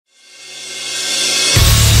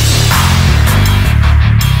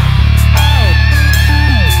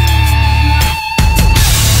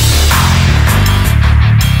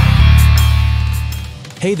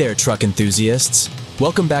Hey there, truck enthusiasts!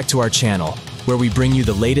 Welcome back to our channel, where we bring you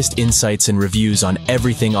the latest insights and reviews on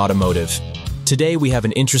everything automotive. Today we have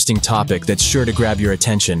an interesting topic that's sure to grab your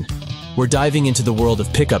attention. We're diving into the world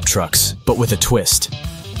of pickup trucks, but with a twist.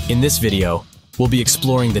 In this video, we'll be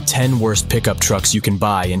exploring the 10 worst pickup trucks you can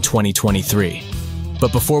buy in 2023.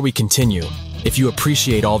 But before we continue, if you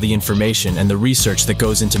appreciate all the information and the research that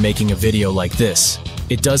goes into making a video like this,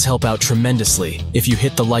 it does help out tremendously if you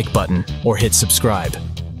hit the like button or hit subscribe.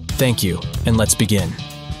 Thank you, and let's begin.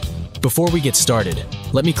 Before we get started,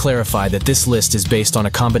 let me clarify that this list is based on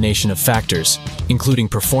a combination of factors, including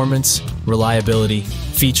performance, reliability,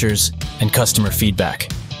 features, and customer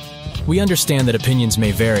feedback. We understand that opinions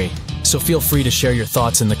may vary, so feel free to share your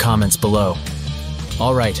thoughts in the comments below.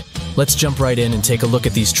 Alright, let's jump right in and take a look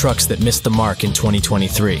at these trucks that missed the mark in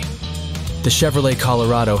 2023. The Chevrolet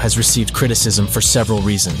Colorado has received criticism for several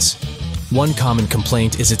reasons. One common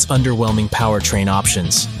complaint is its underwhelming powertrain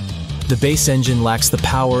options. The base engine lacks the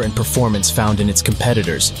power and performance found in its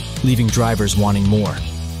competitors, leaving drivers wanting more.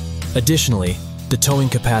 Additionally, the towing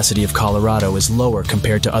capacity of Colorado is lower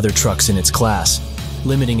compared to other trucks in its class,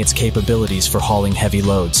 limiting its capabilities for hauling heavy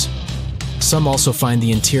loads. Some also find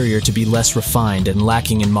the interior to be less refined and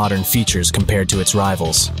lacking in modern features compared to its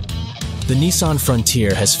rivals. The Nissan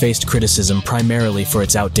Frontier has faced criticism primarily for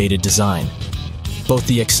its outdated design. Both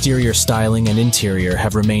the exterior styling and interior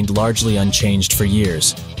have remained largely unchanged for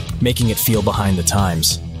years, making it feel behind the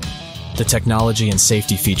times. The technology and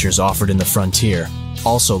safety features offered in the Frontier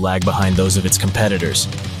also lag behind those of its competitors,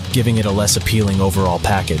 giving it a less appealing overall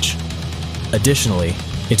package. Additionally,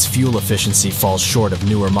 its fuel efficiency falls short of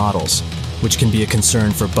newer models, which can be a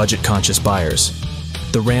concern for budget-conscious buyers.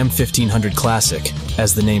 The Ram 1500 Classic,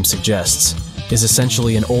 as the name suggests, is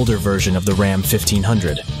essentially an older version of the Ram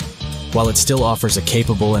 1500. While it still offers a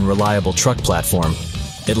capable and reliable truck platform,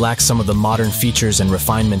 it lacks some of the modern features and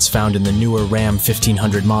refinements found in the newer Ram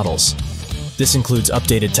 1500 models. This includes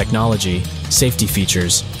updated technology, safety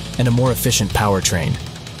features, and a more efficient powertrain.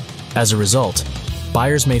 As a result,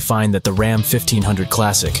 buyers may find that the Ram 1500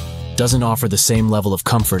 Classic doesn't offer the same level of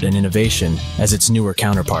comfort and innovation as its newer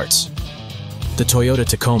counterparts. The Toyota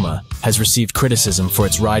Tacoma has received criticism for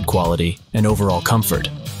its ride quality and overall comfort.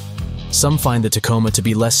 Some find the Tacoma to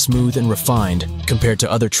be less smooth and refined compared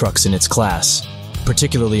to other trucks in its class,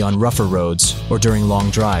 particularly on rougher roads or during long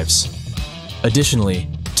drives. Additionally,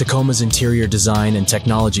 Tacoma's interior design and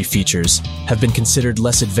technology features have been considered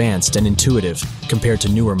less advanced and intuitive compared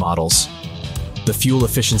to newer models. The fuel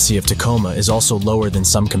efficiency of Tacoma is also lower than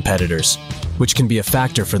some competitors, which can be a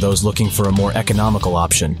factor for those looking for a more economical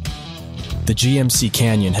option. The GMC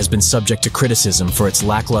Canyon has been subject to criticism for its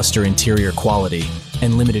lackluster interior quality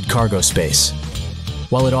and limited cargo space.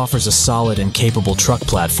 While it offers a solid and capable truck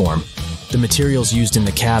platform, the materials used in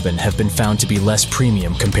the cabin have been found to be less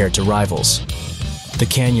premium compared to rivals. The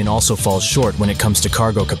Canyon also falls short when it comes to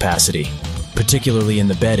cargo capacity, particularly in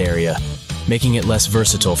the bed area, making it less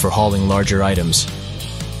versatile for hauling larger items.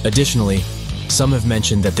 Additionally, some have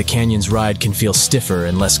mentioned that the Canyon's ride can feel stiffer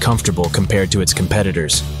and less comfortable compared to its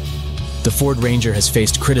competitors. The Ford Ranger has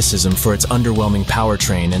faced criticism for its underwhelming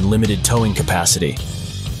powertrain and limited towing capacity.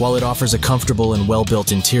 While it offers a comfortable and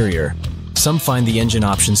well-built interior, some find the engine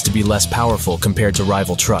options to be less powerful compared to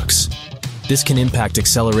rival trucks. This can impact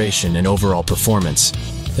acceleration and overall performance,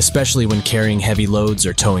 especially when carrying heavy loads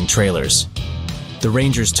or towing trailers. The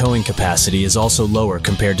Ranger's towing capacity is also lower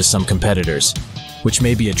compared to some competitors, which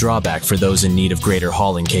may be a drawback for those in need of greater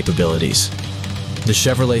hauling capabilities. The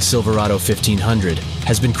Chevrolet Silverado 1500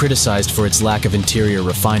 has been criticized for its lack of interior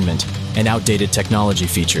refinement and outdated technology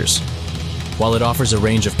features. While it offers a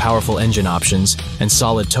range of powerful engine options and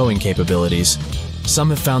solid towing capabilities,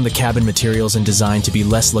 some have found the cabin materials and design to be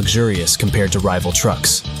less luxurious compared to rival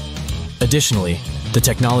trucks. Additionally, the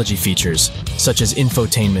technology features, such as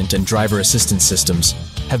infotainment and driver assistance systems,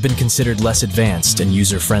 have been considered less advanced and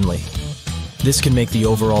user-friendly. This can make the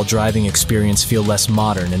overall driving experience feel less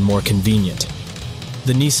modern and more convenient.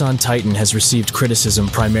 The Nissan Titan has received criticism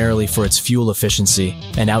primarily for its fuel efficiency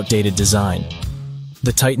and outdated design.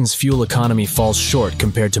 The Titan's fuel economy falls short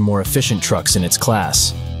compared to more efficient trucks in its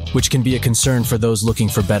class, which can be a concern for those looking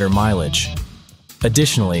for better mileage.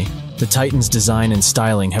 Additionally, the Titan's design and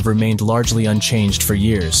styling have remained largely unchanged for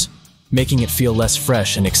years, making it feel less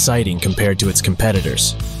fresh and exciting compared to its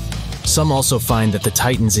competitors. Some also find that the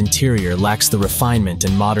Titan's interior lacks the refinement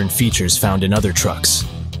and modern features found in other trucks.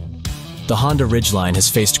 The Honda Ridgeline has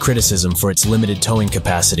faced criticism for its limited towing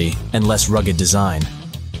capacity and less rugged design.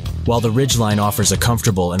 While the Ridgeline offers a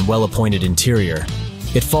comfortable and well-appointed interior,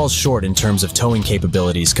 it falls short in terms of towing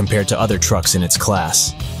capabilities compared to other trucks in its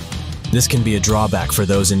class. This can be a drawback for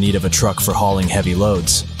those in need of a truck for hauling heavy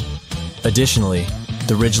loads. Additionally,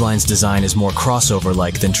 the Ridgeline's design is more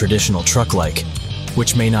crossover-like than traditional truck-like,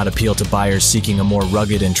 which may not appeal to buyers seeking a more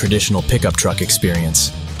rugged and traditional pickup truck experience.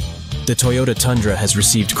 The Toyota Tundra has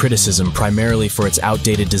received criticism primarily for its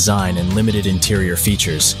outdated design and limited interior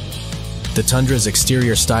features. The Tundra's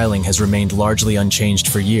exterior styling has remained largely unchanged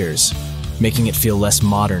for years, making it feel less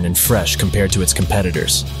modern and fresh compared to its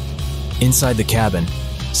competitors. Inside the cabin,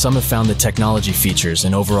 some have found the technology features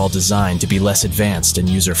and overall design to be less advanced and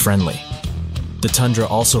user-friendly. The Tundra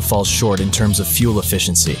also falls short in terms of fuel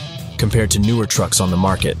efficiency compared to newer trucks on the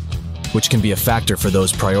market, which can be a factor for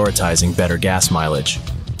those prioritizing better gas mileage.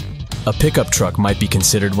 A pickup truck might be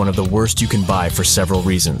considered one of the worst you can buy for several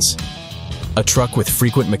reasons. A truck with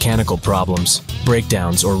frequent mechanical problems,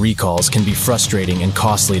 breakdowns, or recalls can be frustrating and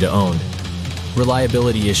costly to own.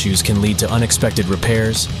 Reliability issues can lead to unexpected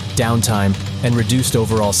repairs, downtime, and reduced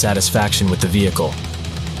overall satisfaction with the vehicle.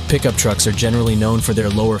 Pickup trucks are generally known for their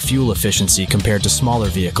lower fuel efficiency compared to smaller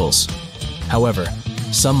vehicles. However,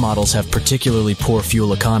 some models have particularly poor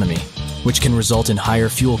fuel economy, which can result in higher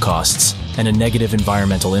fuel costs and a negative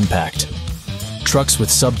environmental impact. Trucks with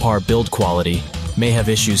subpar build quality may have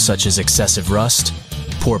issues such as excessive rust,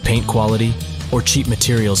 poor paint quality, or cheap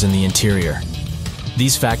materials in the interior.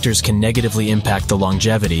 These factors can negatively impact the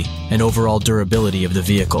longevity and overall durability of the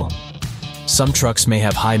vehicle. Some trucks may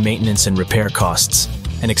have high maintenance and repair costs,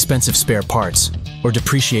 and expensive spare parts, or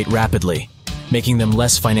depreciate rapidly, making them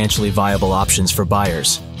less financially viable options for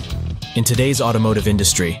buyers. In today's automotive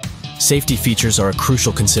industry, safety features are a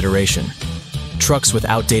crucial consideration. Trucks with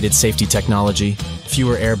outdated safety technology,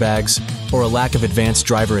 fewer airbags, or a lack of advanced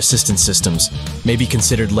driver assistance systems may be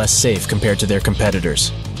considered less safe compared to their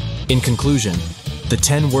competitors. In conclusion, the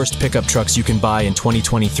 10 worst pickup trucks you can buy in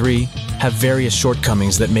 2023 have various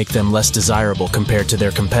shortcomings that make them less desirable compared to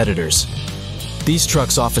their competitors. These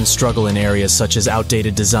trucks often struggle in areas such as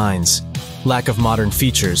outdated designs, lack of modern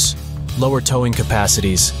features, lower towing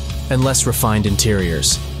capacities, and less refined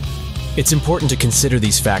interiors. It's important to consider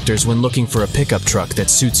these factors when looking for a pickup truck that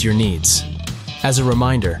suits your needs. As a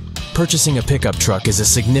reminder, purchasing a pickup truck is a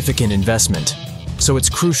significant investment, so it's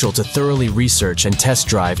crucial to thoroughly research and test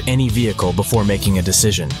drive any vehicle before making a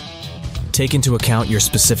decision. Take into account your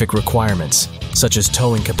specific requirements, such as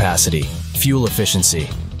towing capacity, fuel efficiency,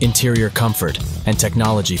 interior comfort, and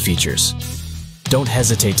technology features. Don't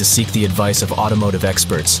hesitate to seek the advice of automotive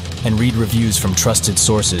experts and read reviews from trusted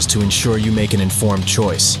sources to ensure you make an informed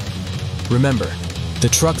choice. Remember, the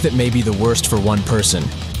truck that may be the worst for one person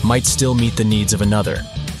might still meet the needs of another,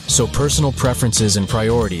 so personal preferences and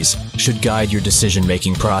priorities should guide your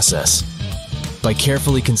decision-making process. By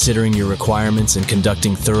carefully considering your requirements and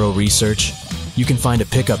conducting thorough research, you can find a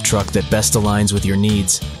pickup truck that best aligns with your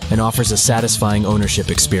needs and offers a satisfying ownership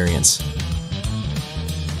experience.